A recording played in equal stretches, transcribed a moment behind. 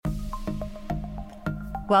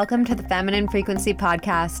Welcome to the Feminine Frequency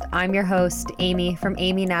Podcast. I'm your host, Amy from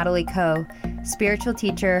Amy Natalie Co., spiritual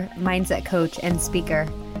teacher, mindset coach, and speaker.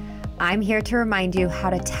 I'm here to remind you how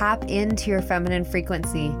to tap into your feminine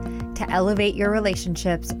frequency to elevate your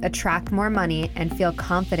relationships, attract more money, and feel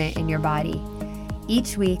confident in your body.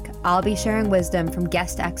 Each week, I'll be sharing wisdom from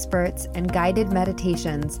guest experts and guided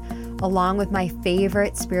meditations, along with my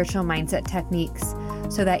favorite spiritual mindset techniques,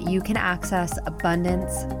 so that you can access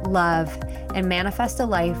abundance, love, and manifest a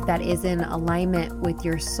life that is in alignment with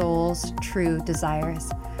your soul's true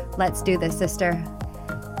desires. Let's do this, sister.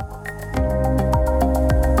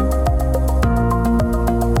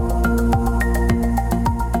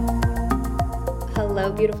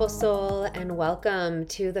 Hello, beautiful soul, and welcome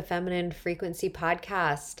to the Feminine Frequency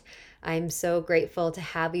Podcast. I'm so grateful to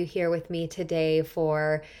have you here with me today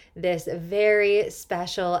for this very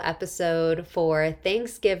special episode for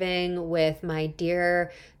Thanksgiving with my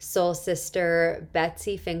dear soul sister,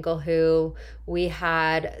 Betsy Finkelhu. We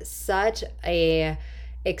had such a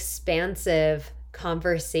expansive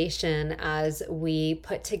conversation as we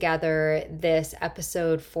put together this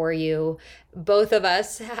episode for you. Both of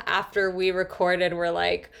us, after we recorded, were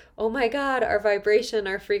like, oh my God, our vibration,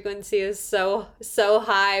 our frequency is so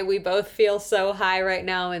high. We both feel so high right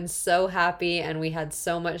now and so happy, and we had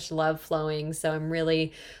so much love flowing. So I'm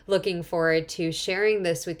really looking forward to sharing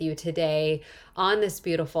this with you today on this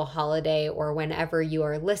beautiful holiday or whenever you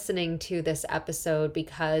are listening to this episode,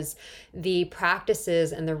 because the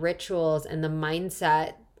practices and the rituals and the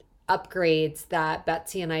mindset upgrades that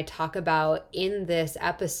Betsy and I talk about in this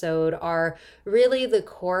episode are really the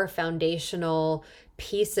core foundational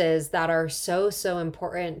pieces that are so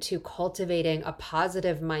important to cultivating a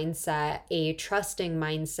positive mindset, a trusting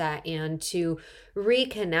mindset, and to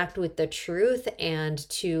reconnect with the truth and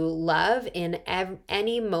to love in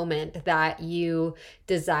any moment that you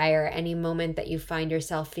desire, any moment that you find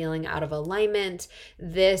yourself feeling out of alignment.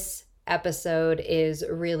 This episode is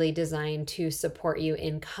really designed to support you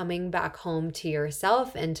in coming back home to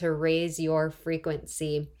yourself and to raise your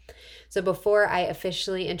frequency. So before I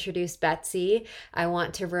officially introduce Betsy, I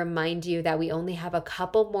want to remind you that we only have a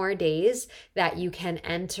couple more days that you can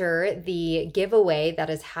enter the giveaway that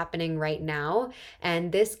is happening right now.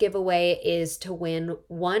 And this giveaway is to win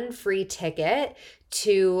one free ticket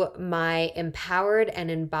to my Empowered and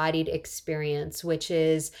Embodied Experience, which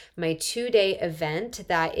is my 2-day event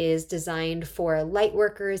that is designed for light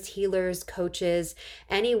workers, healers, coaches,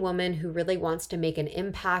 any woman who really wants to make an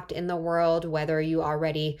impact in the world, whether you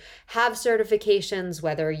already have certifications,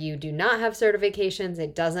 whether you do not have certifications,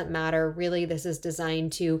 it doesn't matter. Really, this is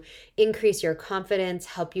designed to increase your confidence,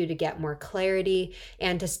 help you to get more clarity,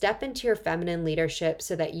 and to step into your feminine leadership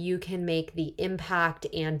so that you can make the impact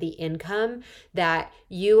and the income that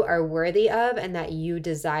you are worthy of and that you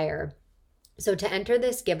desire. So to enter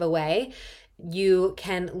this giveaway, you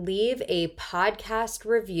can leave a podcast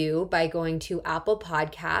review by going to Apple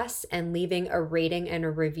Podcasts and leaving a rating and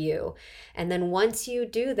a review. And then once you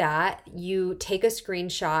do that, you take a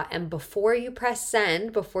screenshot, and before you press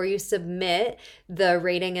send, before you submit the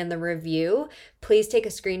rating and the review, please take a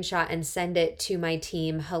screenshot and send it to my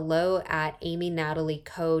team,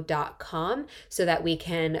 hello@amynatalieco.com, so that we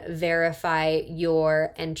can verify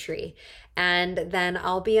your entry. And then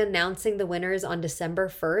I'll be announcing the winners on December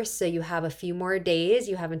 1st. So you have a few more days.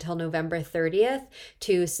 You have until November 30th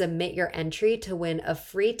to submit your entry to win a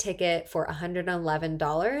free ticket for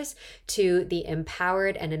 $111 to the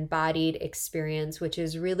Empowered and Embodied Experience, which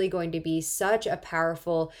is really going to be such a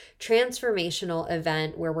powerful transformational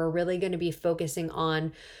event where we're really going to be focusing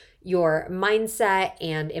on your mindset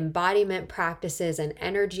and embodiment practices and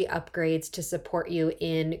energy upgrades to support you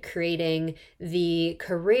in creating the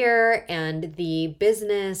career and the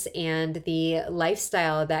business and the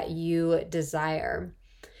lifestyle that you desire.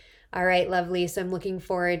 All right, lovely. So I'm looking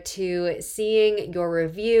forward to seeing your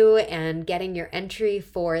review and getting your entry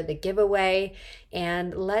for the giveaway.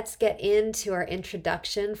 And let's get into our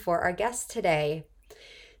introduction for our guest today.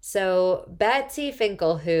 So Betsy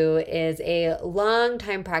Finkelhu is a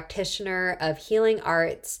longtime practitioner of healing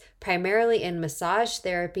arts, primarily in massage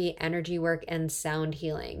therapy, energy work, and sound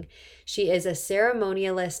healing. She is a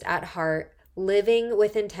ceremonialist at heart, living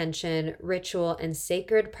with intention, ritual, and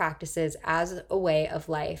sacred practices as a way of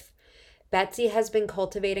life. Betsy has been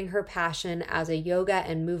cultivating her passion as a yoga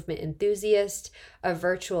and movement enthusiast, a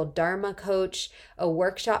virtual Dharma coach, a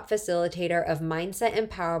workshop facilitator of mindset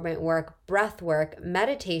empowerment work, breath work,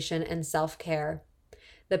 meditation, and self-care.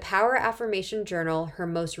 The Power Affirmation Journal, her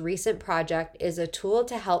most recent project, is a tool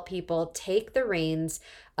to help people take the reins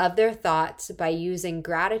of their thoughts by using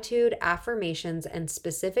gratitude, affirmations, and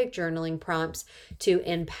specific journaling prompts to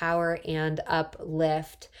empower and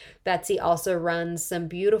uplift. Betsy also runs some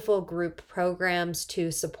beautiful group programs to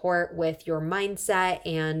support with your mindset,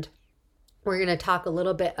 and we're going to talk a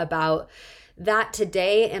little bit about that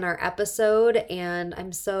today in our episode, and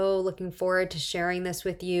I'm so looking forward to sharing this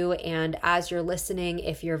with you. And as you're listening,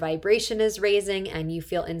 if your vibration is raising and you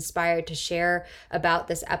feel inspired to share about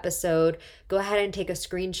this episode, go ahead and take a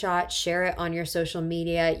screenshot, share it on your social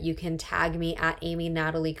media. You can tag me at Amy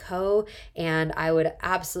Natalie Co, and I would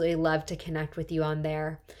absolutely love to connect with you on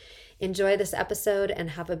there. Enjoy this episode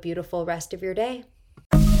and have a beautiful rest of your day.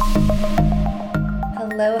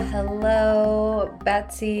 Hello,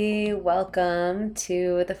 Betsy. Welcome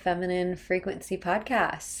to the Feminine Frequency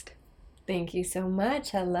Podcast. Thank you so much.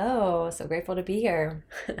 Hello. So grateful to be here.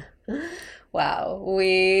 Wow.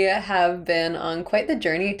 We have been on quite the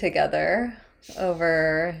journey together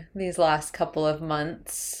over these last couple of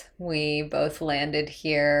months. We both landed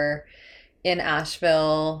here in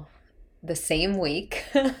Asheville the same week.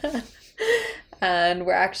 And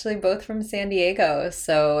we're actually both from San Diego,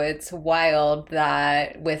 so it's wild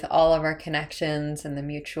that with all of our connections and the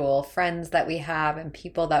mutual friends that we have and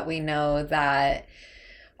people that we know, that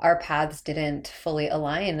our paths didn't fully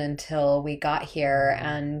align until we got here.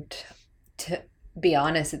 And to be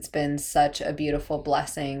honest, it's been such a beautiful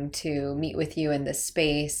blessing to meet with you in this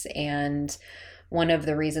space. And one of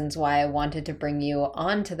the reasons why I wanted to bring you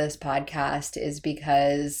onto this podcast is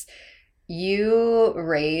because you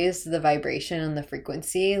raise the vibration and the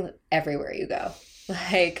frequency everywhere you go.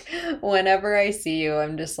 Like, whenever I see you,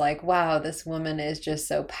 I'm just like, wow, this woman is just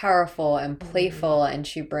so powerful and playful, and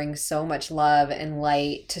she brings so much love and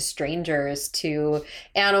light to strangers, to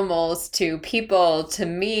animals, to people, to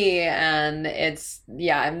me. And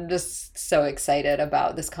I'm just so excited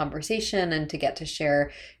about this conversation and to get to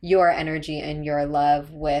share your energy and your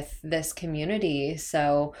love with this community.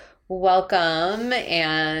 So welcome.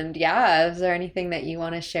 And is there anything that you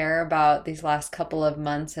want to share about these last couple of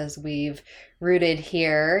months as we've rooted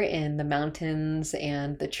here in the mountains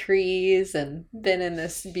and the trees and been in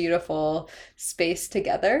this beautiful space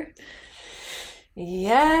together?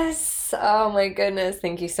 Yes. Oh my goodness.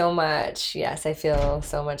 Thank you so much. Yes, I feel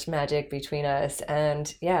so much magic between us.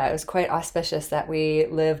 And it was quite auspicious that we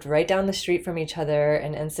lived right down the street from each other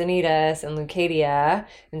in Encinitas and Leucadia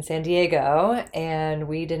in San Diego. And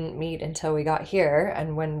we didn't meet until we got here.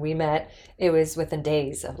 And when we met, it was within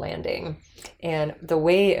days of landing. And the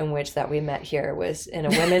way in which that we met here was in a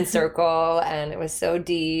women's circle, and it was so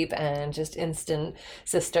deep and just instant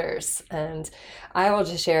sisters. And I will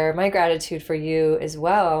just share my gratitude for you as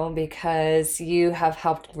well, because you have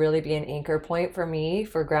helped really be an anchor point for me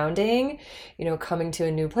for grounding. Coming to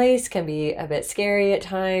a new place can be a bit scary at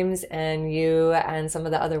times, and you and some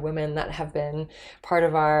of the other women that have been part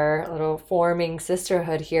of our little forming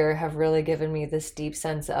sisterhood here have really given me this deep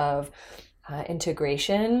sense of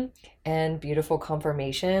integration and beautiful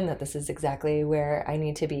confirmation that this is exactly where I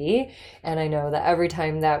need to be. And I know that every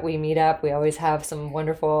time that we meet up, we always have some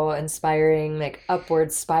wonderful, inspiring, like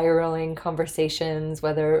upward spiraling conversations,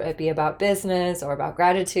 whether it be about business or about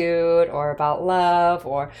gratitude or about love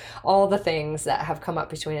or all the things that have come up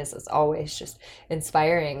between us. It's always just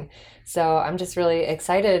inspiring. So I'm just really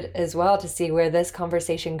excited as well to see where this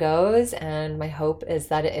conversation goes. And my hope is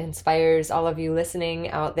that it inspires all of you listening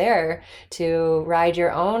out there to ride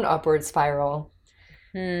your own upward spiral.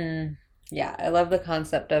 Yeah, I love the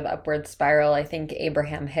concept of upward spiral. I think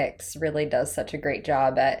Abraham Hicks really does such a great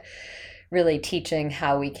job at really teaching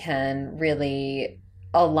how we can really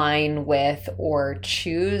align with or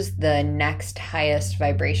choose the next highest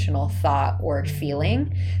vibrational thought or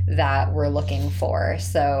feeling that we're looking for.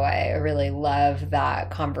 So I really love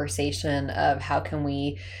that conversation of how can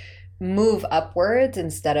we move upwards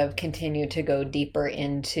instead of continue to go deeper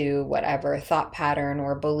into whatever thought pattern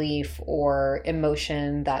or belief or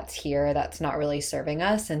emotion that's here that's not really serving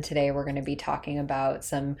us. And today we're going to be talking about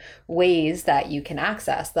some ways that you can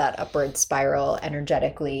access that upward spiral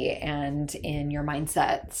energetically and in your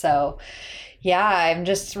mindset. So I'm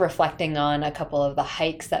just reflecting on a couple of the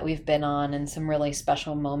hikes that we've been on and some really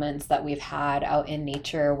special moments that we've had out in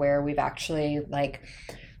nature where we've actually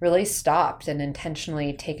really stopped and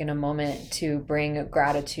intentionally taken a moment to bring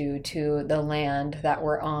gratitude to the land that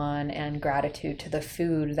we're on and gratitude to the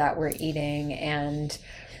food that we're eating, and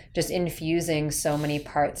just infusing so many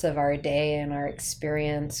parts of our day and our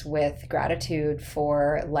experience with gratitude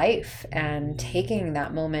for life and taking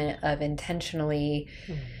that moment of intentionally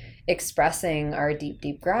expressing our deep,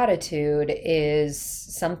 deep gratitude is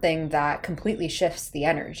something that completely shifts the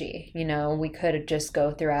energy. You know, we could just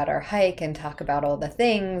go throughout our hike and talk about all the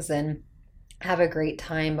things and have a great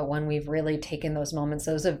time, but when we've really taken those moments,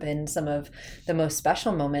 those have been some of the most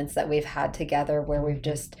special moments that we've had together, where we've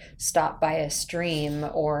just stopped by a stream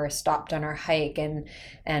or stopped on our hike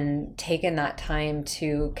and taken that time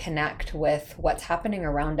to connect with what's happening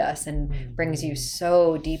around us, and brings you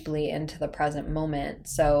so deeply into the present moment.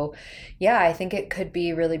 So yeah, I think it could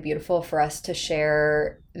be really beautiful for us to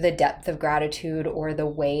share the depth of gratitude, or the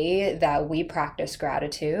way that we practice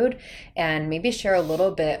gratitude, and maybe share a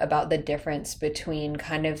little bit about the difference between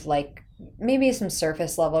kind of like maybe some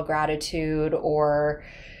surface level gratitude, or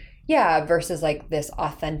yeah, versus like this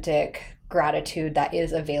authentic gratitude that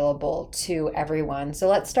is available to everyone. So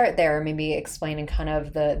let's start there, maybe explaining kind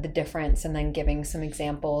of the difference, and then giving some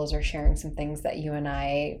examples or sharing some things that you and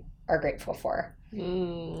I are grateful for.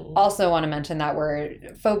 Also want to mention that we're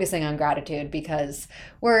focusing on gratitude because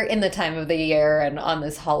we're in the time of the year and on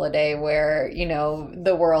this holiday where, you know,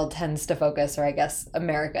 the world tends to focus, or I guess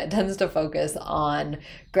America tends to focus on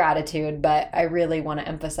gratitude. But I really want to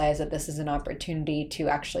emphasize that this is an opportunity to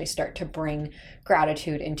actually start to bring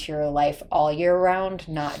gratitude into your life all year round,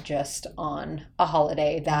 not just on a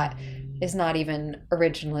holiday that is not even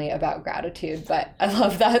originally about gratitude. But I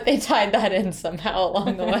love that they tied that in somehow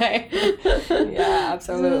along the way. Yeah,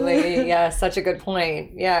 absolutely. Yeah, such a good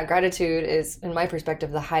point. Yeah, gratitude is, in my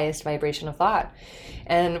perspective, the highest vibration of thought.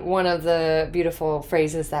 And one of the beautiful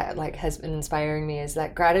phrases that like has been inspiring me is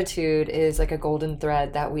that gratitude is like a golden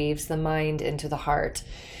thread that weaves the mind into the heart.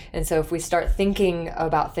 And so if we start thinking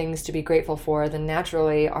about things to be grateful for, then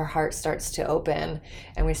naturally our heart starts to open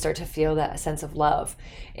and we start to feel that sense of love.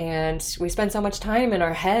 And we spend so much time in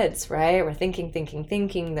our heads, right? We're thinking,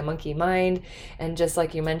 the monkey mind. And just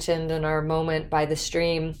like you mentioned in our moment by the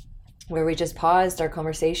stream, where we just paused our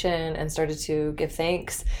conversation and started to give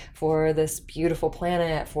thanks for this beautiful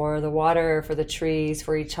planet, for the water, for the trees,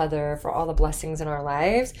 for each other, for all the blessings in our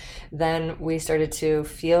lives, then we started to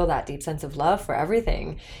feel that deep sense of love for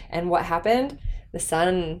everything. And what happened? The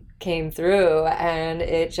sun came through and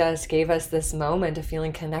it just gave us this moment of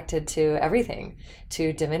feeling connected to everything,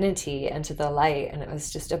 to divinity and to the light. And it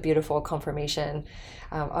was just a beautiful confirmation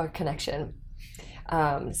or connection.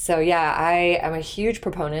 So yeah, I am a huge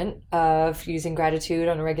proponent of using gratitude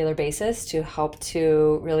on a regular basis to help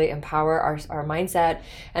to really empower our mindset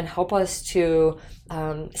and help us to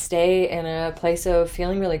stay in a place of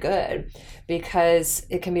feeling really good, because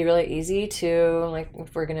it can be really easy to, like,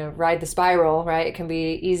 if we're going to ride the spiral, right, it can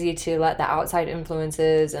be easy to let the outside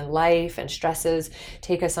influences and life and stresses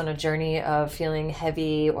take us on a journey of feeling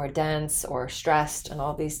heavy or dense or stressed and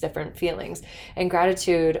all these different feelings. And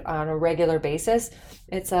gratitude on a regular basis,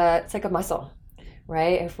 it's like a muscle,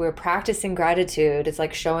 right? If we're practicing gratitude, it's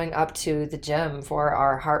like showing up to the gym for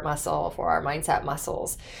our heart muscle, for our mindset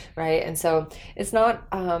muscles, right? And so it's not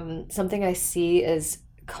something I see as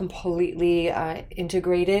completely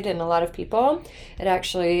integrated in a lot of people. It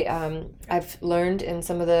actually, I've learned in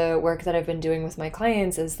some of the work that I've been doing with my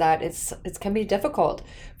clients, is that it can be difficult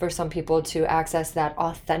for some people to access that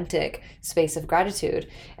authentic space of gratitude.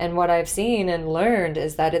 And what I've seen and learned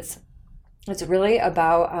is that it's really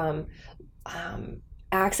about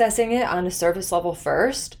accessing it on a surface level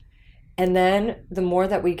first. And then the more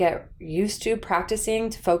that we get used to practicing,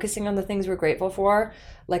 to focusing on the things we're grateful for,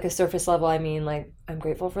 like a surface level, I mean, like, I'm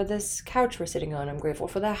grateful for this couch we're sitting on. I'm grateful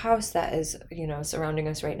for the house that is, surrounding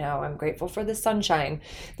us right now. I'm grateful for the sunshine.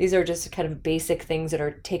 These are just kind of basic things that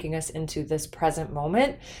are taking us into this present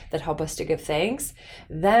moment that help us to give thanks.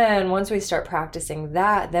 Then once we start practicing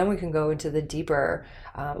that, then we can go into the deeper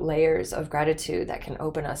layers of gratitude that can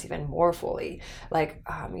open us even more fully. Like,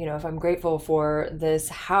 if I'm grateful for this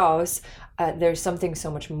house, there's something so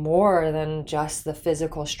much more than just the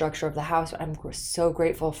physical structure of the house. I'm so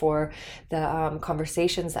grateful for the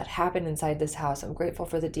conversations that happen inside this house. I'm grateful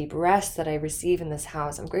for the deep rest that I receive in this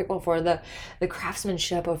house. I'm grateful for the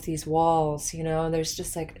craftsmanship of these walls.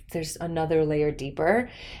 There's another layer deeper,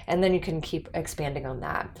 and then you can keep expanding on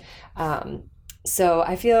that. So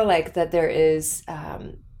I feel like that there is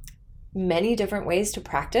many different ways to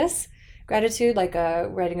practice gratitude, like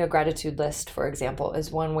writing a gratitude list, for example,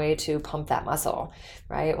 is one way to pump that muscle,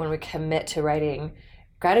 right? When we commit to writing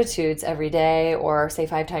gratitudes every day, or say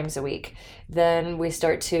 5 times a week, then we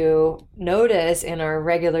start to notice in our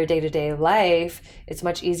regular day-to-day life, it's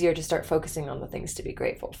much easier to start focusing on the things to be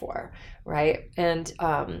grateful for, right? And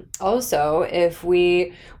also, if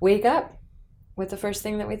we wake up with the first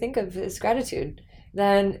thing that we think of is gratitude,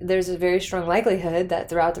 then there's a very strong likelihood that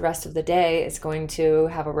throughout the rest of the day, it's going to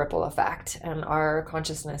have a ripple effect, and our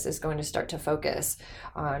consciousness is going to start to focus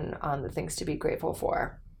on the things to be grateful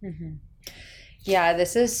for. Mm-hmm. Yeah,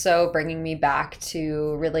 this is so bringing me back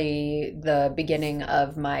to really the beginning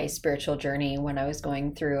of my spiritual journey when I was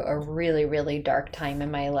going through a really, really dark time in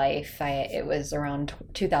my life. It was around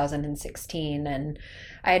 2016, and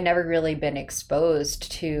I had never really been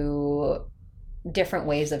exposed to different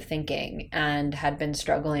ways of thinking and had been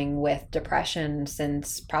struggling with depression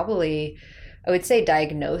since probably, I would say,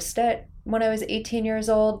 diagnosed it when I was 18 years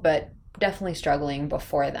old, but definitely struggling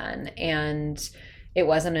before then. And it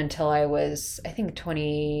wasn't until I was, I think,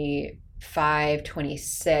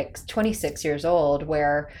 26 years old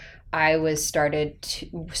where I was starting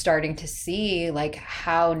to see like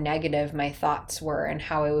how negative my thoughts were and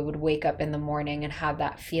how I would wake up in the morning and have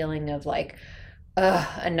that feeling of like, ugh,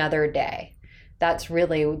 another day. That's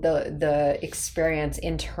really the experience,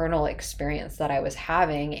 internal experience that I was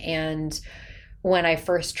having. And when I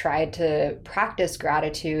first tried to practice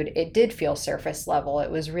gratitude, it did feel surface level. It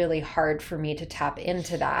was really hard for me to tap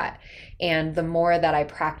into that. And the more that I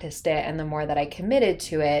practiced it and the more that I committed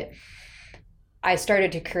to it, I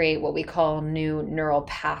started to create what we call new neural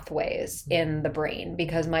pathways in the brain,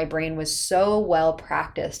 because my brain was so well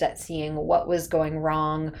practiced at seeing what was going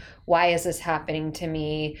wrong. Why is this happening to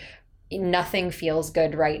me? Nothing feels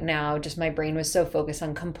good right now. Just my brain was so focused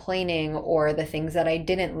on complaining or the things that I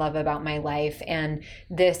didn't love about my life. And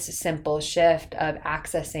this simple shift of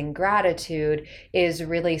accessing gratitude is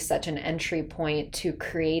really such an entry point to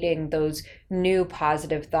creating those new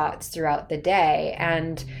positive thoughts throughout the day.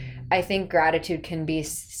 And I think gratitude can be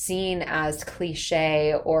seen as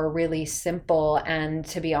cliche or really simple. And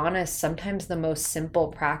to be honest, sometimes the most simple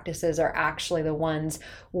practices are actually the ones,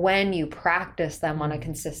 when you practice them on a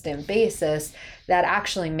consistent basis, that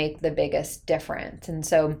actually make the biggest difference. And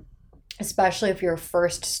so, especially if you're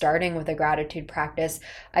first starting with a gratitude practice,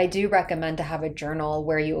 I do recommend to have a journal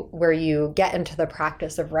where you get into the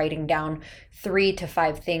practice of writing down 3 to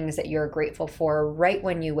 5 things that you're grateful for right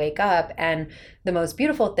when you wake up. And the most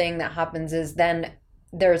beautiful thing that happens is then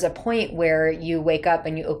there's a point where you wake up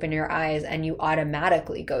and you open your eyes and you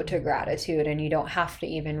automatically go to gratitude, and you don't have to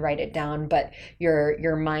even write it down, but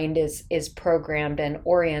your mind is programmed and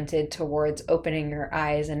oriented towards opening your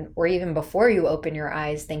eyes, and or even before you open your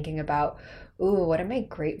eyes, thinking about, ooh, what am I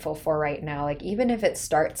grateful for right now? Like, even if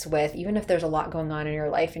there's a lot going on in your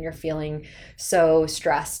life and you're feeling so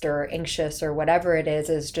stressed or anxious or whatever it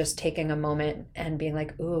is just taking a moment and being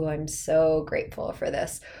like, ooh, I'm so grateful for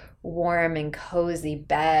this warm and cozy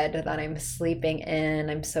bed that I'm sleeping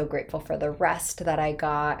in. I'm so grateful for the rest that I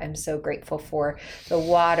got. I'm so grateful for the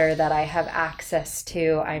water that I have access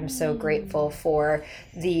to. I'm so grateful for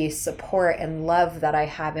the support and love that I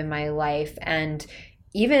have in my life. And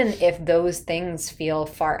even if those things feel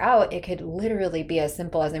far out, it could literally be as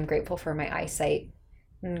simple as I'm grateful for my eyesight.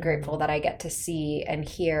 I'm grateful that I get to see and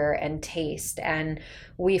hear and taste. And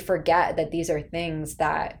we forget that these are things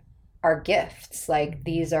that are gifts. Like,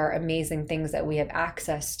 these are amazing things that we have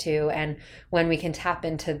access to. And when we can tap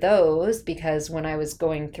into those, because when I was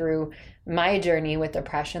going through my journey with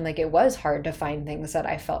depression, like, it was hard to find things that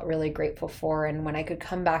I felt really grateful for. And when I could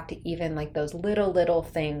come back to even like those little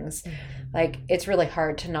things, like, it's really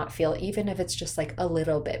hard to not feel, even if it's just like a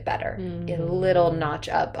little bit better, a little notch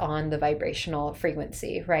up on the vibrational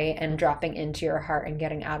frequency, right? And dropping into your heart and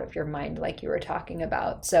getting out of your mind, like you were talking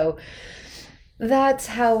about. So that's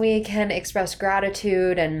how we can express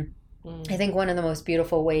gratitude. And I think one of the most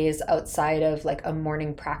beautiful ways outside of like a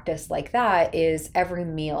morning practice like that is every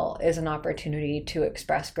meal is an opportunity to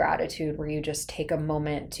express gratitude, where you just take a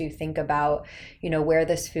moment to think about, where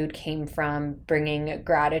this food came from, bringing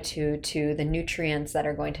gratitude to the nutrients that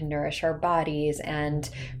are going to nourish our bodies, and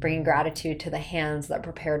bringing gratitude to the hands that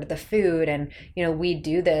prepared the food. And, we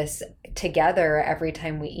do this together every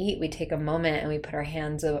time we eat. We take a moment and we put our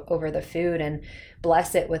hands over the food and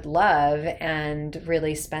bless it with love, and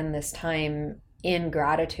really spend this time in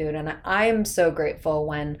gratitude. And I'm so grateful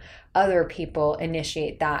when other people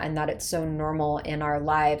initiate that, and that it's so normal in our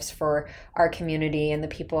lives for our community and the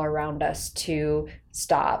people around us to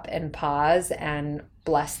stop and pause and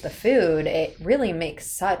bless the food. It really makes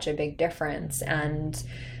such a big difference. And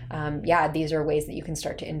these are ways that you can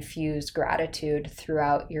start to infuse gratitude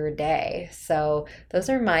throughout your day. So those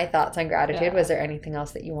are my thoughts on gratitude. Yeah. Was there anything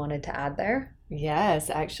else that you wanted to add there? Yes,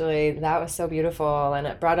 actually, that was so beautiful. And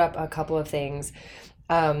it brought up a couple of things.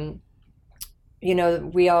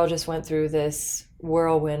 We all just went through this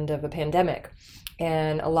whirlwind of a pandemic.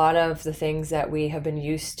 And a lot of the things that we have been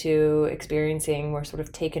used to experiencing were sort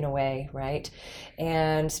of taken away, right?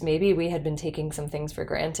 And maybe we had been taking some things for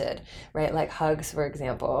granted, right? Like hugs, for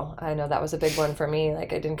example. I know that was a big one for me.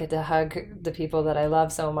 Like I didn't get to hug the people that I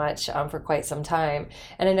love so much for quite some time.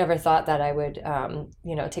 And I never thought that I would,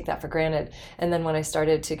 take that for granted. And then when I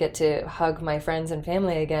started to get to hug my friends and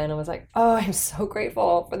family again, I was like, oh, I'm so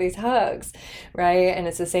grateful for these hugs, right? And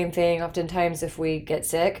it's the same thing oftentimes if we get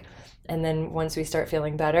sick. And then once we start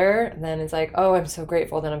feeling better, then it's like, oh, I'm so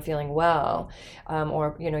grateful that I'm feeling well.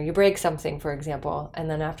 Or, you break something, for example, and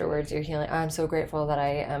then afterwards you're healing. I'm so grateful that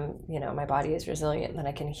I am, my body is resilient and that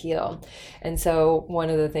I can heal. And so one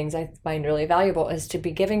of the things I find really valuable is to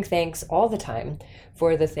be giving thanks all the time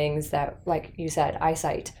for the things that, like you said,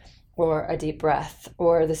 eyesight or a deep breath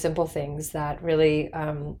or the simple things that really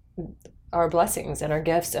our blessings and our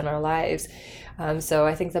gifts in our lives. So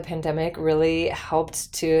I think the pandemic really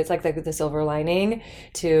helped to, it's like the silver lining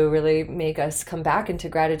to really make us come back into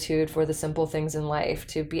gratitude for the simple things in life,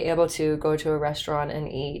 to be able to go to a restaurant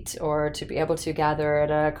and eat, or to be able to gather at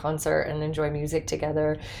a concert and enjoy music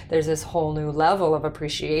together. There's this whole new level of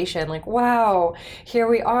appreciation, like, wow, here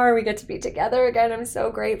we are, we get to be together again. I'm so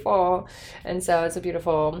grateful. And so it's a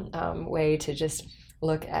beautiful way to just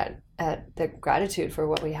look at the gratitude for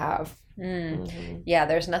what we have. Yeah,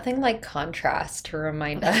 there's nothing like contrast to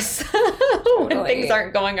remind us Totally. when things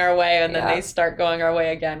aren't going our way and then they start going our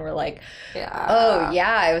way again. We're like, oh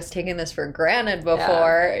yeah, I was taking this for granted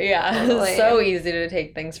before. Yeah, Totally. It's so easy to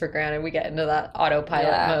take things for granted. We get into that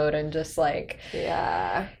autopilot mode and just like,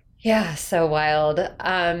 yeah, so wild.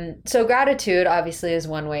 So gratitude obviously is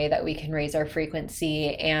one way that we can raise our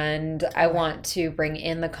frequency. And I want to bring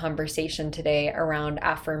in the conversation today around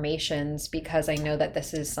affirmations, because I know that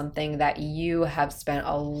this is something that you have spent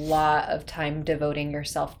a lot of time devoting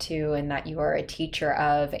yourself to and that you are a teacher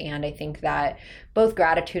of. And I think that both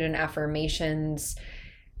gratitude and affirmations,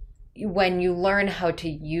 when you learn how to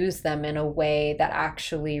use them in a way that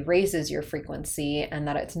actually raises your frequency and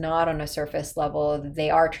that it's not on a surface level, they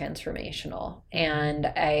are transformational. And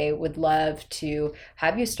I would love to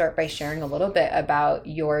have you start by sharing a little bit about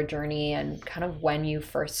your journey and kind of when you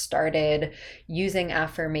first started using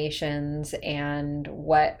affirmations and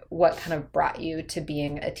what kind of brought you to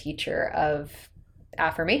being a teacher of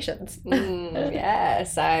affirmations.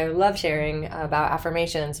 Yes, I love sharing about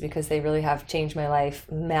affirmations because they really have changed my life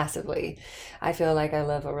massively. I feel like I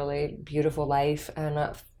live a really beautiful life,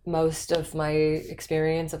 and most of my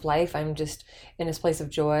experience of life, I'm just in this place of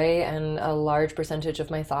joy, and a large percentage of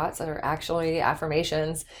my thoughts are actually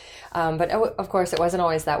affirmations. But of course, it wasn't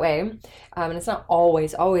always that way. And it's not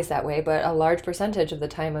always that way, but a large percentage of the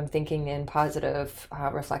time I'm thinking in positive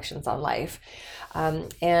reflections on life.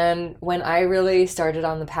 And when I really started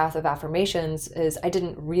on the path of affirmations is I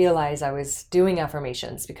didn't realize I was doing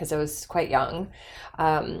affirmations because I was quite young.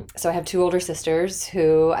 So I have two older sisters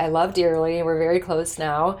who I love dearly. We're very close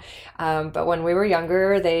now. But when we were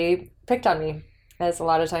younger, they picked on me, as a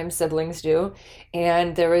lot of times siblings do.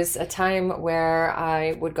 And there was a time where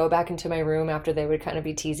I would go back into my room after they would kind of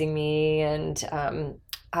be teasing me, and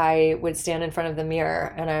I would stand in front of the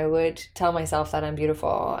mirror and I would tell myself that I'm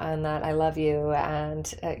beautiful and that I love you, and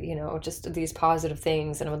just these positive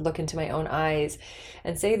things. And I would look into my own eyes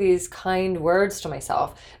and say these kind words to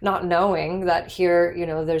myself, not knowing that here,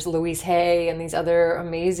 there's Louise Hay and these other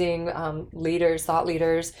amazing thought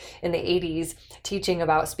leaders in the 80s teaching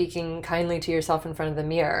about speaking kindly to yourself in front of the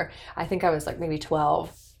mirror. I think I was like maybe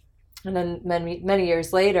 12. And then many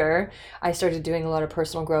years later, I started doing a lot of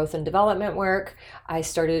personal growth and development work. I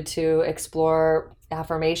started to explore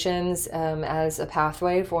affirmations as a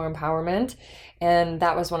pathway for empowerment. And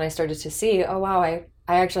that was when I started to see, oh, wow, I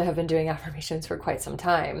actually have been doing affirmations for quite some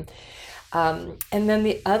time. And then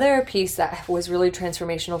the other piece that was really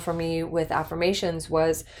transformational for me with affirmations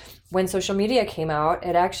was when social media came out,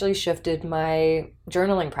 it actually shifted my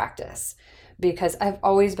journaling practice. Because I've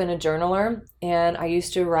always been a journaler, and I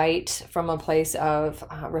used to write from a place of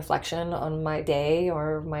reflection on my day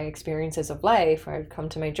or my experiences of life. I'd come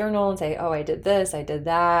to my journal and say, oh, I did this, I did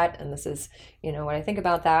that, and this is, what I think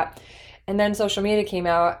about that. And then social media came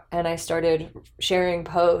out and I started sharing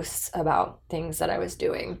posts about things that I was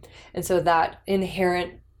doing. And so that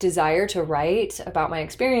inherent desire to write about my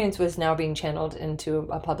experience was now being channeled into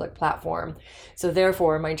a public platform. So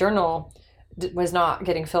therefore, my journal was not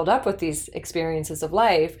getting filled up with these experiences of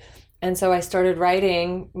life. And so I started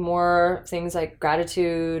writing more things like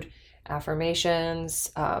gratitude,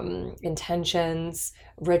 affirmations, intentions,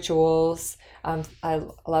 rituals. I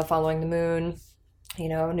love following the moon,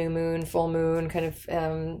 new moon, full moon kind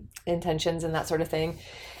of intentions and that sort of thing.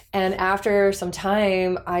 And after some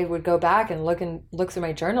time, I would go back and look through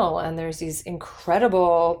my journal, and there's these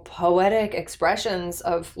incredible poetic expressions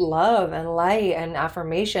of love and light and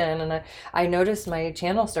affirmation. And I noticed my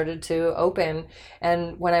channel started to open.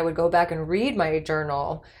 And when I would go back and read my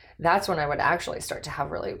journal, that's when I would actually start to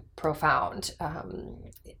have really profound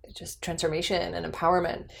just transformation and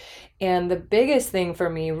empowerment. And the biggest thing for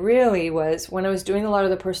me really was when I was doing a lot of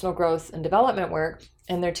the personal growth and development work,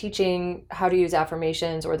 and they're teaching how to use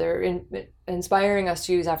affirmations, or they're inspiring us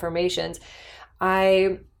to use affirmations.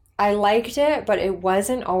 I liked it, but it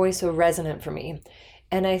wasn't always so resonant for me.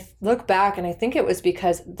 And I look back and I think it was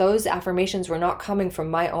because those affirmations were not coming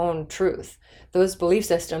from my own truth. Those belief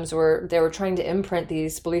systems they were trying to imprint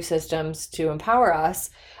these belief systems to empower us,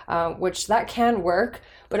 which that can work,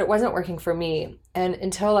 but it wasn't working for me. And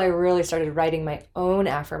until I really started writing my own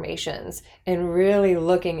affirmations and really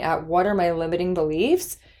looking at what are my limiting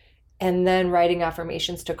beliefs, and then writing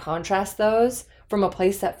affirmations to contrast those from a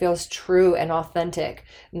place that feels true and authentic,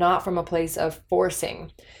 not from a place of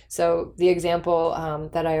forcing. So the example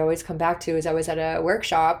that I always come back to is I was at a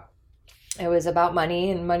workshop. It was about money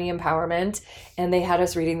and money empowerment, and they had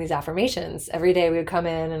us reading these affirmations. Every day we would come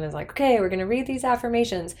in and it's like, okay, we're going to read these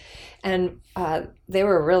affirmations. And they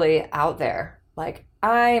were really out there. Like,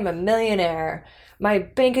 I am a millionaire. My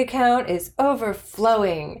bank account is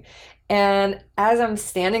overflowing. And as I'm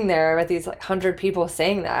standing there with these 100 people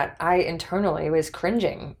saying that, I internally was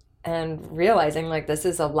cringing and realizing like this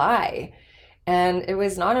is a lie. And it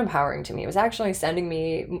was not empowering to me. It was actually sending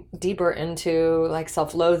me deeper into like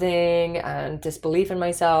self-loathing and disbelief in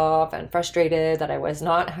myself, and frustrated that I was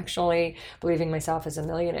not actually believing myself as a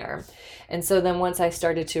millionaire. And so then once I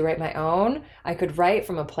started to write my own, I could write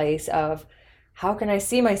from a place of, how can I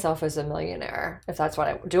see myself as a millionaire? If that's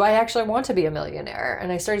what do I actually want to be a millionaire? And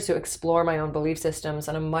I started to explore my own belief systems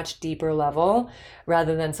on a much deeper level,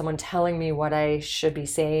 rather than someone telling me what I should be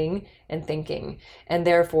saying and thinking. And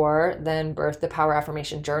therefore then birthed the Power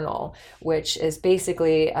Affirmation Journal, which is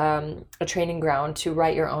basically a training ground to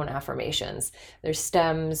write your own affirmations. There's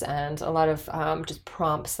stems and a lot of just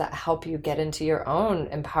prompts that help you get into your own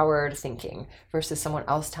empowered thinking versus someone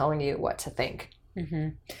else telling you what to think. Mm-hmm.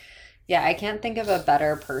 Yeah, I can't think of a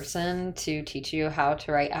better person to teach you how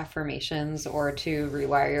to write affirmations or to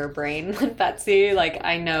rewire your brain than Betsy. Like,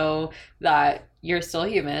 I know that you're still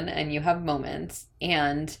human and you have moments.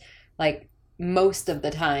 And like most of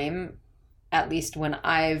the time, at least when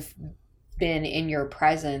I've been in your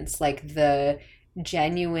presence, like the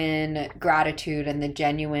genuine gratitude and the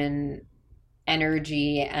genuine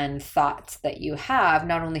energy and thoughts that you have,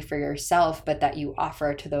 not only for yourself, but that you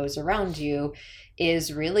offer to those around you,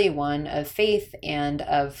 is really one of faith and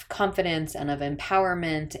of confidence and of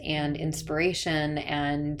empowerment and inspiration.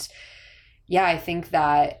 And yeah, I think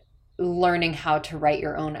that learning how to write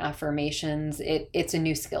your own affirmations, it's a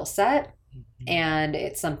new skill set, and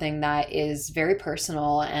it's something that is very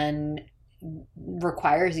personal and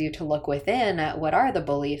requires you to look within at what are the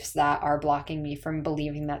beliefs that are blocking me from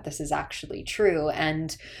believing that this is actually true.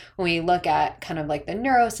 And when we look at kind of like the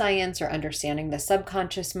neuroscience or understanding the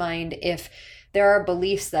subconscious mind, if there are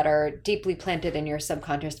beliefs that are deeply planted in your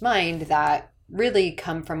subconscious mind that really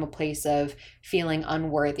come from a place of feeling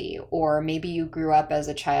unworthy, or maybe you grew up as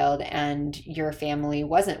a child and your family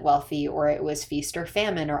wasn't wealthy, or it was feast or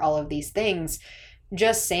famine, or all of these things,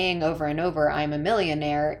 just saying over and over, I'm a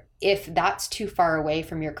millionaire, if that's too far away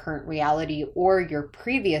from your current reality or your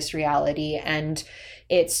previous reality, and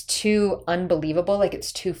it's too unbelievable, like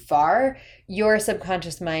it's too far, your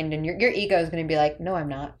subconscious mind and your ego is going to be like, no, I'm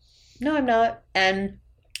not. No, I'm not. And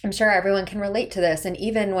I'm sure everyone can relate to this. And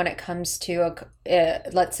even when it comes to,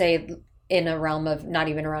 let's say, in a realm of not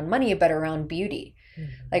even around money, but around beauty.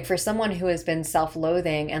 Mm-hmm. Like for someone who has been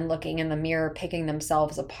self-loathing and looking in the mirror, picking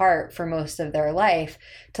themselves apart for most of their life,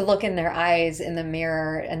 to look in their eyes in the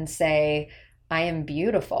mirror and say, I am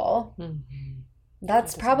beautiful. Mm-hmm.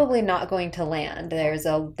 That's probably not going to land. There's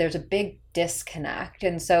a big disconnect.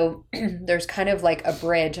 And so there's kind of like a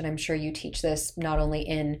bridge, and I'm sure you teach this not only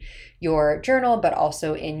in your journal, but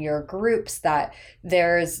also in your groups, that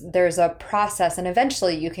there's a process, and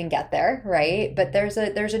eventually you can get there, right? But there's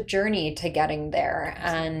a journey to getting there,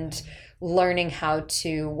 and learning how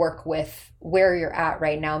to work with where you're at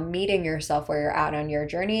right now, meeting yourself where you're at on your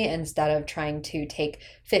journey, instead of trying to take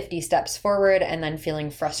 50 steps forward and then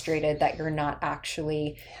feeling frustrated that you're not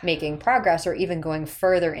actually making progress, or even going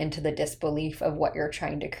further into the disbelief of what you're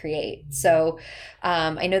trying to create. Mm-hmm. So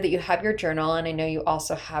I know that you have your journal, and I know you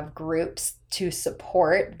also have groups to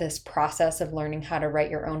support this process of learning how to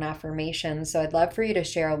write your own affirmations. So I'd love for you to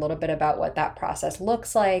share a little bit about what that process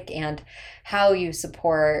looks like and how you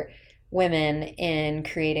support women in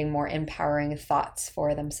creating more empowering thoughts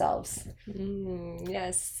for themselves.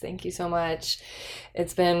 Yes, thank you so much.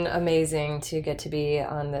 It's been amazing to get to be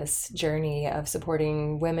on this journey of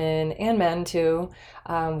supporting women and men too,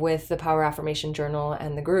 with the Power Affirmation Journal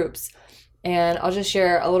and the groups. And I'll just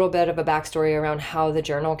share a little bit of a backstory around how the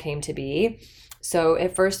journal came to be. So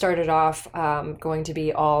it first started off going to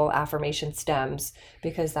be all affirmation stems,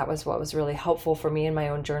 because that was what was really helpful for me in my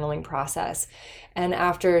own journaling process. And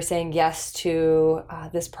after saying yes to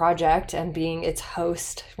this project and being its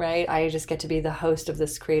host, right, I just get to be the host of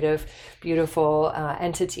this creative, beautiful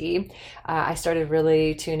entity. I started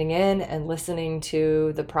really tuning in and listening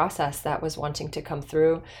to the process that was wanting to come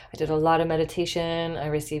through. I did a lot of meditation. I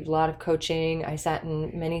received a lot of coaching. I sat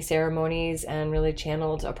in many ceremonies and really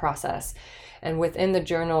channeled a process. And within the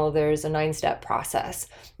journal, there's a 9-step process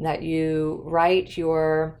that you write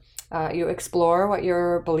you explore what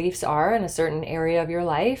your beliefs are in a certain area of your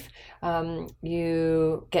life.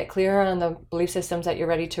 You get clear on the belief systems that you're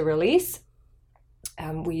ready to release.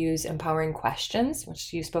 We use empowering questions,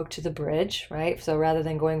 which you spoke to the bridge, right? So rather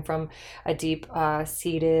than going from a deep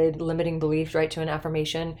seated limiting belief right to an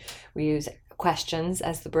affirmation, we use questions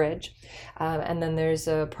as the bridge. And then there's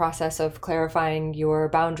a process of clarifying your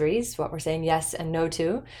boundaries, what we're saying yes and no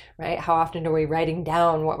to, right? How often are we writing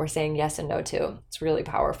down what we're saying yes and no to? It's really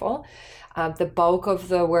powerful. The bulk of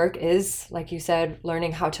the work is, like you said,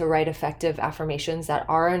 learning how to write effective affirmations that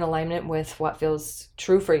are in alignment with what feels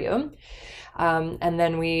true for you. And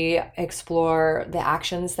then we explore the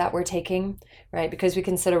actions that we're taking, right? Because we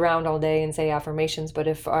can sit around all day and say affirmations, but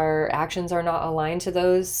if our actions are not aligned to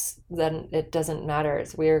those, then it doesn't matter.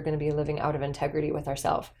 We are going to be living out of integrity with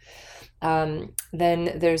ourselves. Then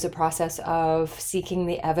there's a process of seeking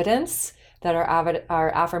the evidence that our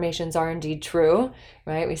affirmations are indeed true,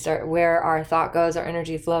 right? We start where our thought goes, our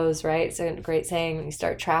energy flows, right? It's a great saying. We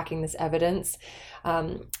start tracking this evidence.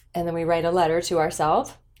 And then we write a letter to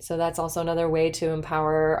ourselves. So that's also another way to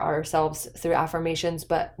empower ourselves through affirmations,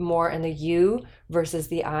 but more in the you versus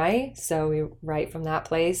the I. So we write from that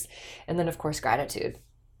place. And then, of course, gratitude.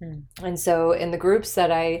 And so in the groups that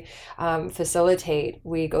I facilitate,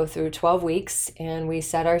 we go through 12 weeks and we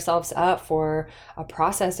set ourselves up for a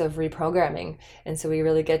process of reprogramming. And so we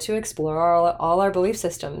really get to explore all our belief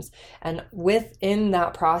systems. And within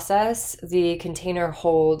that process, the container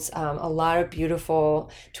holds a lot of beautiful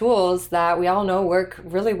tools that we all know work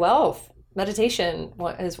really well. Meditation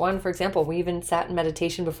is one, for example. We even sat in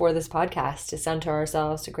meditation before this podcast to center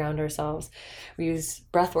ourselves, to ground ourselves. We use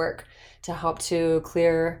breath work to help to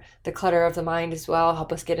clear the clutter of the mind as well,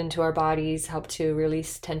 help us get into our bodies, help to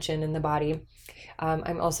release tension in the body.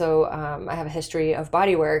 I'm also, I have a history of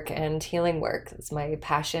body work and healing work. It's my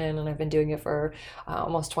passion, and I've been doing it for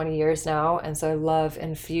almost 20 years now. And so I love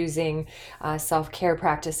infusing self-care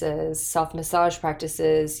practices, self-massage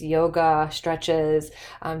practices, yoga, stretches,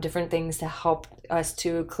 different things to help us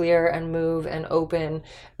to clear and move and open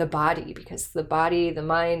the body, because the body, the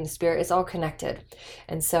mind, the spirit is all connected.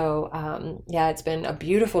 And so, it's been a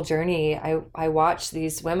beautiful journey. I watch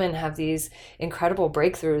these women have these incredible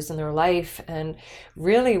breakthroughs in their life. And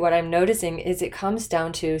really what I'm noticing is it comes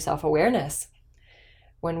down to self-awareness.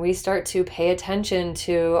 When we start to pay attention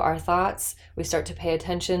to our thoughts, we start to pay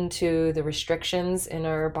attention to the restrictions in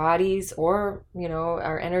our bodies or,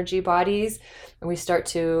 our energy bodies, and we start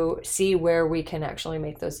to see where we can actually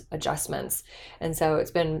make those adjustments. And so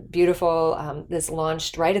it's been beautiful. This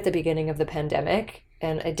launched right at the beginning of the pandemic,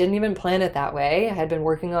 and I didn't even plan it that way. I had been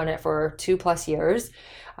working on it for 2+ years.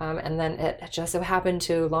 And then it just so happened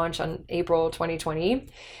to launch on April 2020.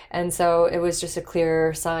 And so it was just a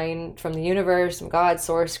clear sign from the universe, from God,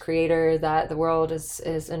 source, creator, that the world is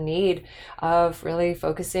in need of really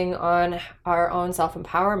focusing on our own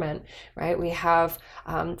self-empowerment, right? We have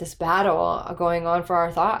this battle going on for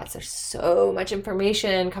our thoughts. There's so much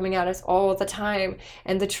information coming at us all the time.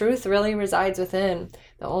 And the truth really resides within.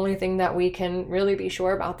 The only thing that we can really be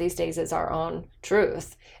sure about these days is our own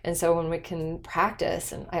truth. And so when we can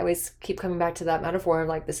practice, and I always keep coming back to that metaphor of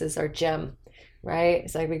like, this is our gym, right?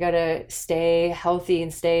 It's like we got to stay healthy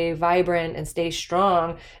and stay vibrant and stay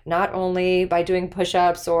strong, not only by doing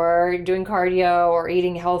push-ups or doing cardio or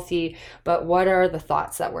eating healthy, but what are the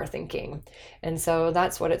thoughts that we're thinking? And so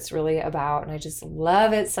that's what it's really about. And I just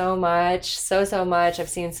love it so much, so much. I've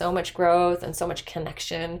seen so much growth and so much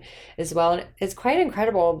connection as well. And it's quite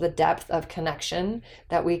incredible, the depth of connection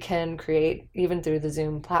that we can create even through the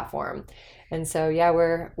Zoom platform. And so,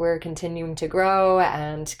 we're continuing to grow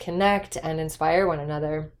and connect and inspire one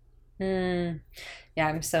another. Yeah,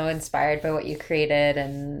 I'm so inspired by what you created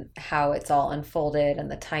and how it's all unfolded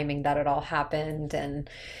and the timing that it all happened. And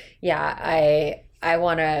I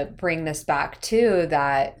want to bring this back too,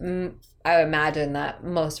 that I imagine that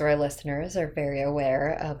most of our listeners are very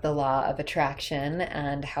aware of the law of attraction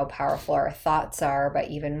and how powerful our thoughts are, but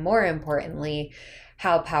even more importantly,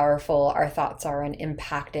 how powerful our thoughts are in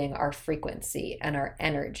impacting our frequency and our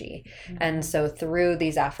energy. Mm-hmm. And so through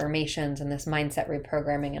these affirmations and this mindset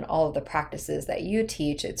reprogramming and all of the practices that you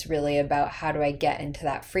teach, it's really about how do I get into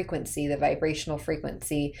that frequency, the vibrational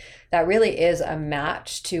frequency that really is a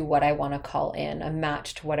match to what I want to call in, a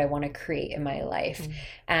match to what I want to create in my life. Mm-hmm.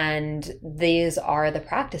 And these are the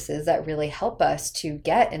practices that really help us to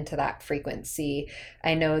get into that frequency.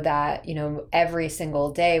 I know that, every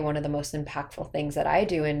single day, one of the most impactful things that I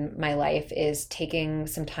do in my life is taking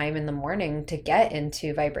some time in the morning to get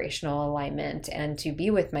into vibrational alignment and to be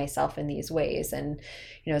with myself in these ways. And,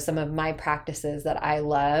 some of my practices that I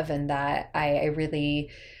love and that I really,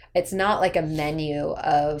 it's not like a menu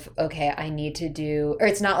of, okay, I need to do, or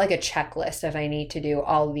it's not like a checklist of I need to do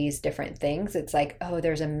all these different things. It's like, oh,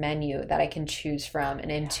 there's a menu that I can choose from,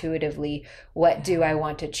 and intuitively, what do I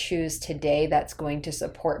want to choose today that's going to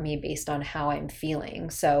support me based on how I'm feeling?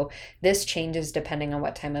 So this changes depending on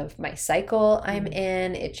what time of my cycle I'm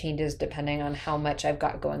in. It changes depending on how much I've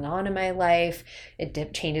got going on in my life.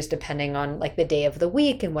 It changes depending on like the day of the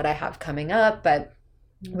week and what I have coming up. But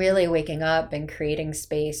really waking up and creating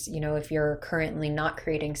space, if you're currently not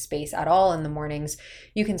creating space at all in the mornings,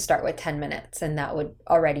 you can start with 10 minutes and that would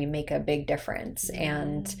already make a big difference.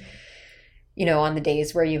 And, on the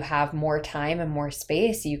days where you have more time and more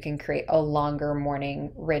space, you can create a longer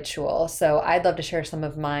morning ritual. So I'd love to share some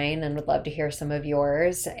of mine and would love to hear some of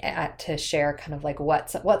yours to share kind of like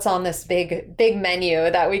what's on this big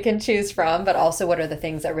menu that we can choose from, but also what are the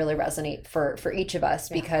things that really resonate for each of us,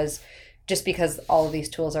 because just because all of these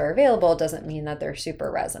tools are available doesn't mean that they're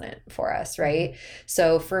super resonant for us, right? Mm-hmm.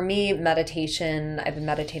 So for me, meditation, I've been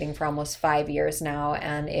meditating for almost 5 years now,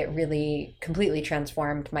 and it really completely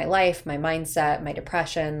transformed my life, my mindset, my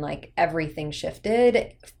depression, like everything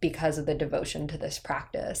shifted because of the devotion to this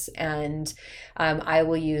practice. And I'll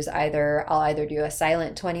either do a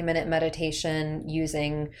silent 20-minute meditation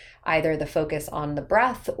using either the focus on the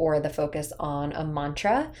breath or the focus on a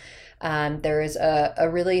mantra. There is a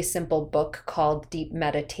really simple book called Deep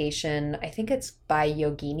Meditation. I think it's by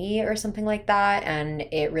Yogini or something like that. And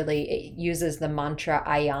it uses the mantra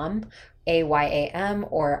Ayam, AYAM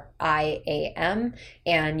or IAM,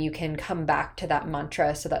 and you can come back to that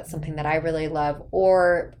mantra. So that's something that I really love.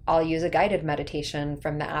 Or I'll use a guided meditation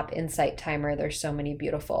from the app Insight Timer. There's so many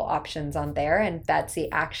beautiful options on there. And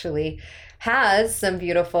Betsy actually has some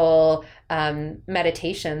beautiful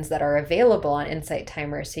meditations that are available on Insight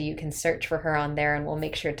Timer. So you can search for her on there, and we'll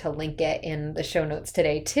make sure to link it in the show notes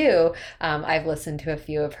today too. I've listened to a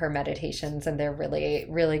few of her meditations, and they're really,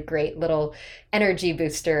 really great little energy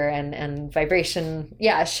booster and vibration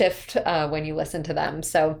shift when you listen to them.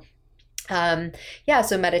 So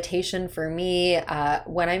so meditation for me,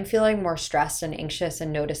 when I'm feeling more stressed and anxious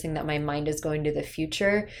and noticing that my mind is going to the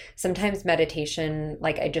future, sometimes meditation,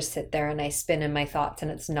 like I just sit there and I spin in my thoughts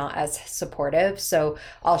and it's not as supportive. So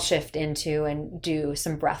I'll shift into and do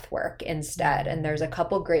some breath work instead. And there's a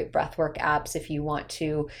couple great breath work apps if you want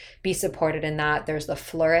to be supported in that. There's the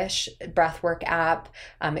Flourish breath work app.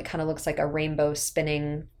 It kind of looks like a rainbow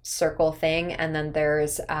spinning circle thing. And then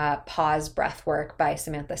there's Pause Breath Work by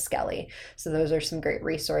Samantha Skelly. So those are some great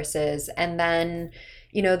resources. And then,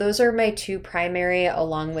 those are my two primary,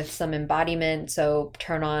 along with some embodiment. So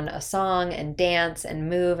turn on a song and dance and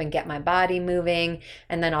move and get my body moving.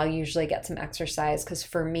 And then I'll usually get some exercise, because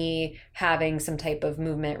for me, having some type of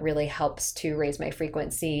movement really helps to raise my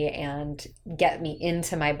frequency and get me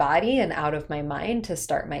into my body and out of my mind to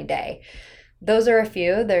start my day. Those are a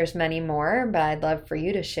few. There's many more, but I'd love for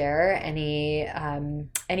you to share any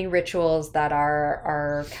rituals that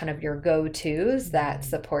are kind of your go-tos that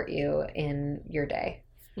support you in your day.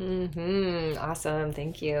 Awesome.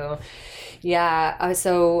 Thank you. Yeah.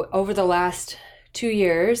 So over the last 2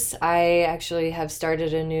 years, I actually have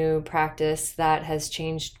started a new practice that has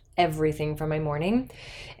changed everything for my morning.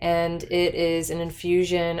 And it is an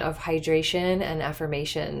infusion of hydration and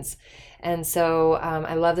affirmations. And so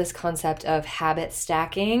I love this concept of habit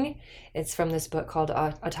stacking. It's from this book called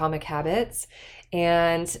Atomic Habits.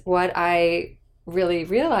 And what I really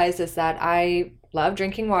realized is that I love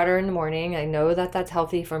drinking water in the morning. I know that that's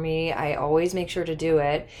healthy for me. I always make sure to do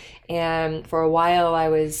it. And for a while I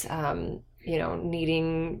was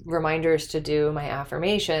needing reminders to do my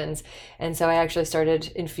affirmations. And so I actually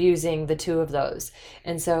started infusing the two of those.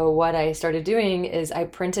 And so what I started doing is I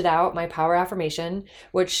printed out my power affirmation,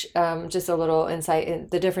 which just a little insight,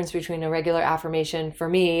 the difference between a regular affirmation for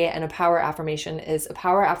me and a power affirmation is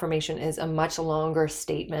a much longer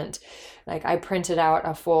statement. Like I printed out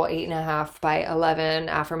a full 8.5 by 11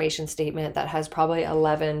 affirmation statement that has probably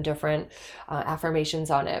 11 different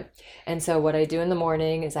affirmations on it. And so what I do in the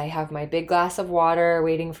morning is I have my big glass of water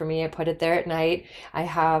waiting for me. I put it there at night. I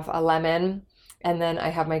have a lemon, and then I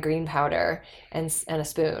have my green powder and a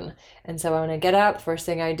spoon. And so when I get up, first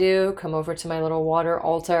thing I do, come over to my little water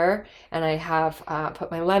altar, and I have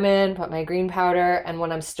put my lemon, put my green powder, and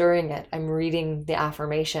when I'm stirring it, I'm reading the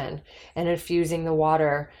affirmation and infusing the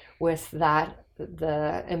water with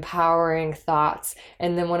the empowering thoughts.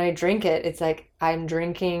 And then when I drink it, it's like I'm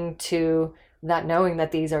drinking to that, knowing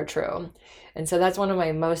that these are true. And so that's one of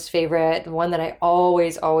my most favorite, the one that I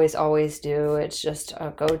always, always, always do. It's just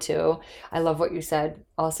a go-to. I love what you said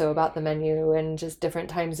also about the menu and just different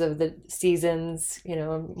times of the seasons,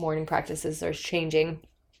 morning practices are changing.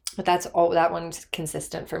 But that one's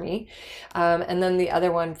consistent for me. And then the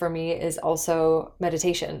other one for me is also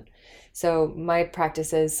meditation. So my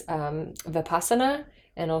practice is Vipassana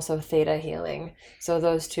and also Theta healing. So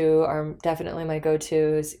those two are definitely my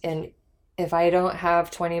go-tos. And if I don't have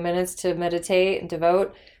 20 minutes to meditate and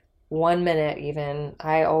devote, 1 minute even,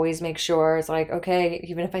 I always make sure it's like, okay,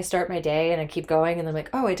 even if I start my day and I keep going and I'm like,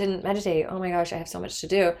 oh, I didn't meditate. Oh my gosh, I have so much to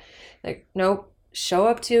do. Like, nope, show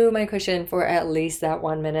up to my cushion for at least that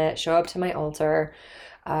 1 minute, show up to my altar.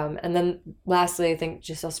 And then lastly, I think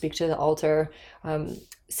just I'll speak to the altar.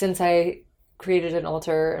 Since I created an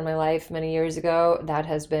altar in my life many years ago, that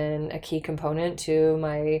has been a key component to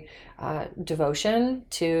my devotion,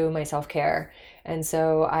 to my self-care. And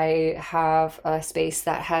so I have a space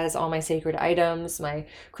that has all my sacred items, my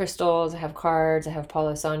crystals, I have cards, I have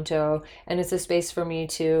Palo Santo, and it's a space for me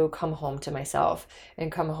to come home to myself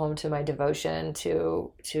and come home to my devotion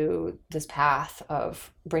to this path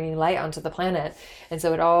of bringing light onto the planet. And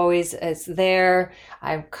so it always is there.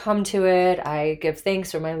 I come to it. I give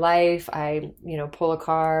thanks for my life. I, pull a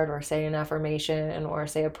card or say an affirmation or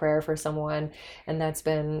say a prayer for someone. And that's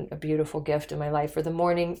been a beautiful gift in my life for the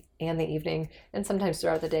morning and the evening, and sometimes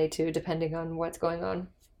throughout the day too, depending on what's going on.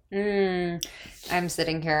 I'm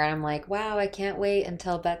sitting here and I'm like, wow, I can't wait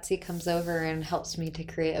until Betsy comes over and helps me to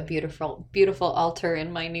create a beautiful, beautiful altar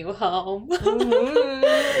in my new home.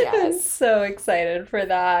 Yes. I'm so excited for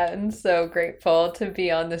that and so grateful to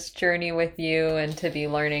be on this journey with you and to be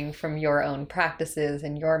learning from your own practices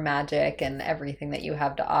and your magic and everything that you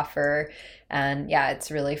have to offer. And yeah,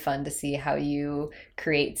 it's really fun to see how you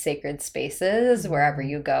create sacred spaces wherever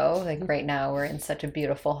you go. Like right now, we're in such a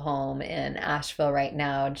beautiful home in Asheville right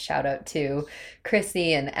now. And shout out to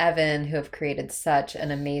Chrissy and Evan, who have created such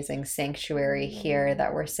an amazing sanctuary here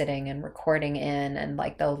that we're sitting and recording in, and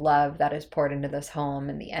like the love that is poured into this home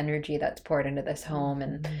and the energy that's poured into this home,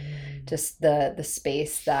 and just the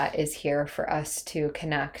space that is here for us to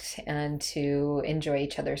connect and to enjoy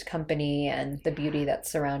each other's company, and the beauty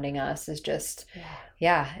that's surrounding us is just,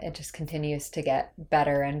 it just continues to get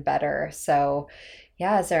better and better. So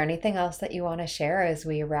yeah, is there anything else that you want to share as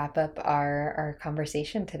we wrap up our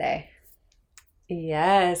conversation today?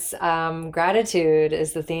 Yes, gratitude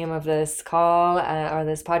is the theme of this call or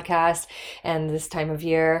this podcast and this time of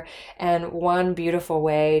year. And one beautiful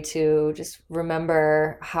way to just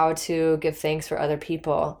remember how to give thanks for other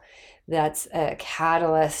people. That's a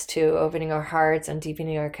catalyst to opening our hearts and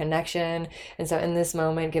deepening our connection. And so in this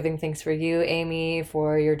moment, giving thanks for you, Amy,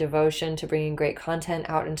 for your devotion to bringing great content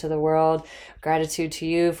out into the world. Gratitude to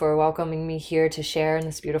you for welcoming me here to share in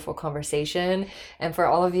this beautiful conversation. And for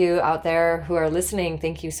all of you out there who are listening,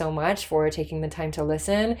 thank you so much for taking the time to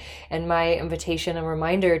listen. And my invitation and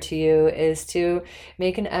reminder to you is to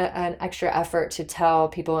make an extra effort to tell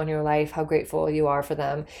people in your life how grateful you are for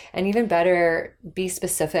them. And even better, be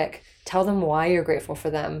specific. Tell them why you're grateful for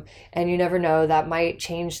them. And you never know, that might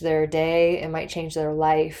change their day. It might change their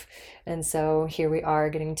life. And so here we are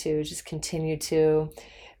getting to just continue to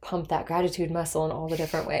pump that gratitude muscle in all the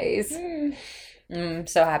different ways. I'm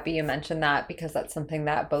so happy you mentioned that, because that's something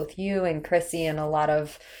that both you and Chrissy and a lot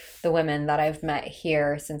of the women that I've met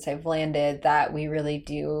here since I've landed, that we really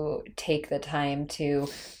do take the time to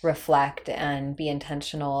reflect and be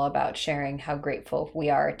intentional about sharing how grateful we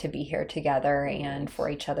are to be here together and for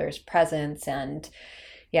each other's presence. And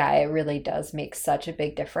yeah, it really does make such a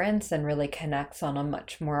big difference and really connects on a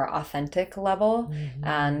much more authentic level.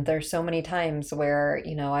 And there's so many times where,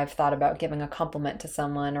 I've thought about giving a compliment to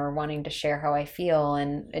someone or wanting to share how I feel,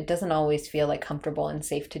 and it doesn't always feel like comfortable and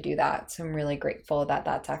safe to do that. So I'm really grateful that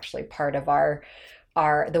that's actually part of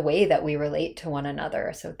the way that we relate to one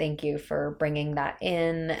another. So thank you for bringing that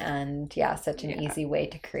in. And yeah, such an easy way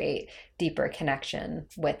to create deeper connection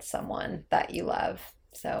with someone that you love.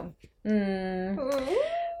 So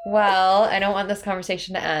well, I don't want this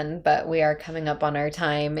conversation to end, but we are coming up on our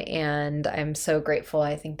time, and I'm so grateful.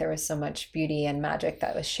 I think there was so much beauty and magic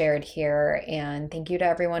that was shared here, and thank you to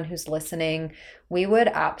everyone who's listening. We would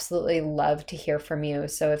absolutely love to hear from you.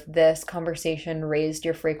 So if this conversation raised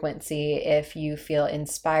your frequency, if you feel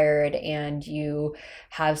inspired and you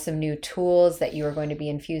have some new tools that you are going to be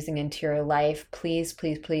infusing into your life, please,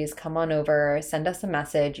 please, please come on over, send us a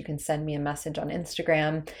message. You can send me a message on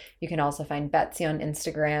Instagram. You can also find Betsy on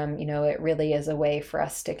Instagram. It really is a way for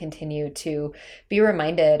us to continue to be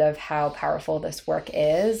reminded of how powerful this work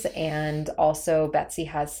is. And also Betsy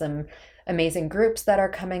has some amazing groups that are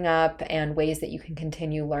coming up and ways that you can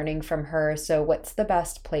continue learning from her. So what's the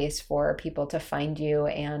best place for people to find you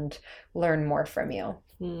and learn more from you?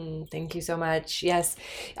 Thank you so much. Yes.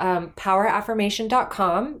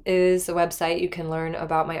 Poweraffirmation.com is the website. You can learn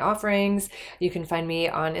about my offerings. You can find me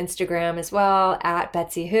on Instagram as well at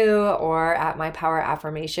Betsy Who or at My Power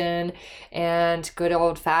Affirmation. And good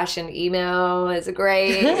old fashioned email is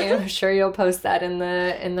great. I'm sure you'll post that in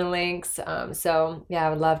the links. So yeah,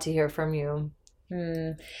 I would love to hear from you.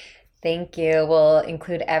 Thank you. We'll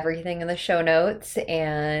include everything in the show notes,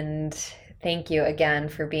 and thank you again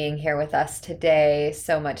for being here with us today.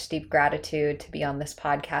 So much deep gratitude to be on this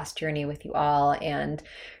podcast journey with you all, and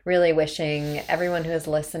really wishing everyone who is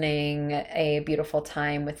listening a beautiful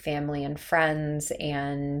time with family and friends.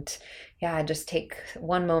 And yeah, just take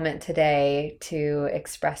one moment today to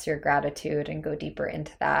express your gratitude and go deeper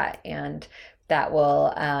into that. And that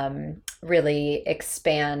will really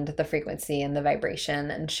expand the frequency and the vibration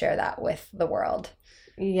and share that with the world.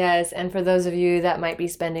 Yes, and for those of you that might be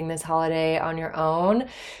spending this holiday on your own,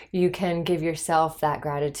 you can give yourself that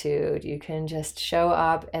gratitude. You can just show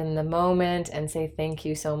up in the moment and say thank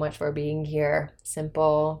you so much for being here.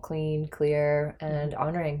 Simple, clean, clear, and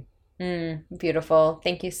honoring. Beautiful.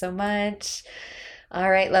 Thank you so much.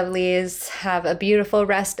 All right, lovelies, have a beautiful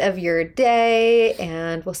rest of your day,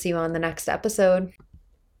 and we'll see you on the next episode.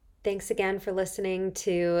 Thanks again for listening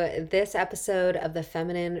to this episode of the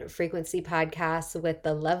Feminine Frequency Podcast with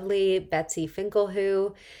the lovely Betsy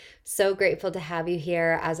Finkelhu. So grateful to have you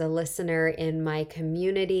here as a listener in my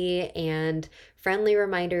community, and friendly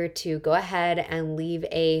reminder to go ahead and leave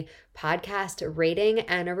a podcast rating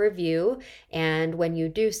and a review. And when you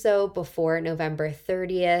do so before November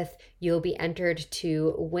 30th, you'll be entered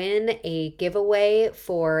to win a giveaway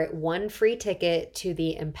for one free ticket to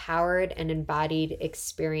the Empowered and Embodied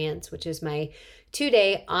Experience, which is my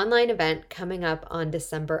 2-day online event coming up on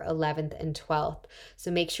December 11th and 12th. So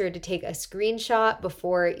make sure to take a screenshot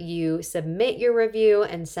before you submit your review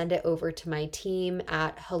and send it over to my team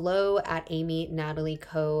at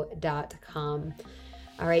hello@amynatalieco.com.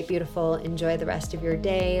 All right, beautiful. Enjoy the rest of your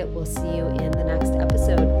day. We'll see you in the next episode.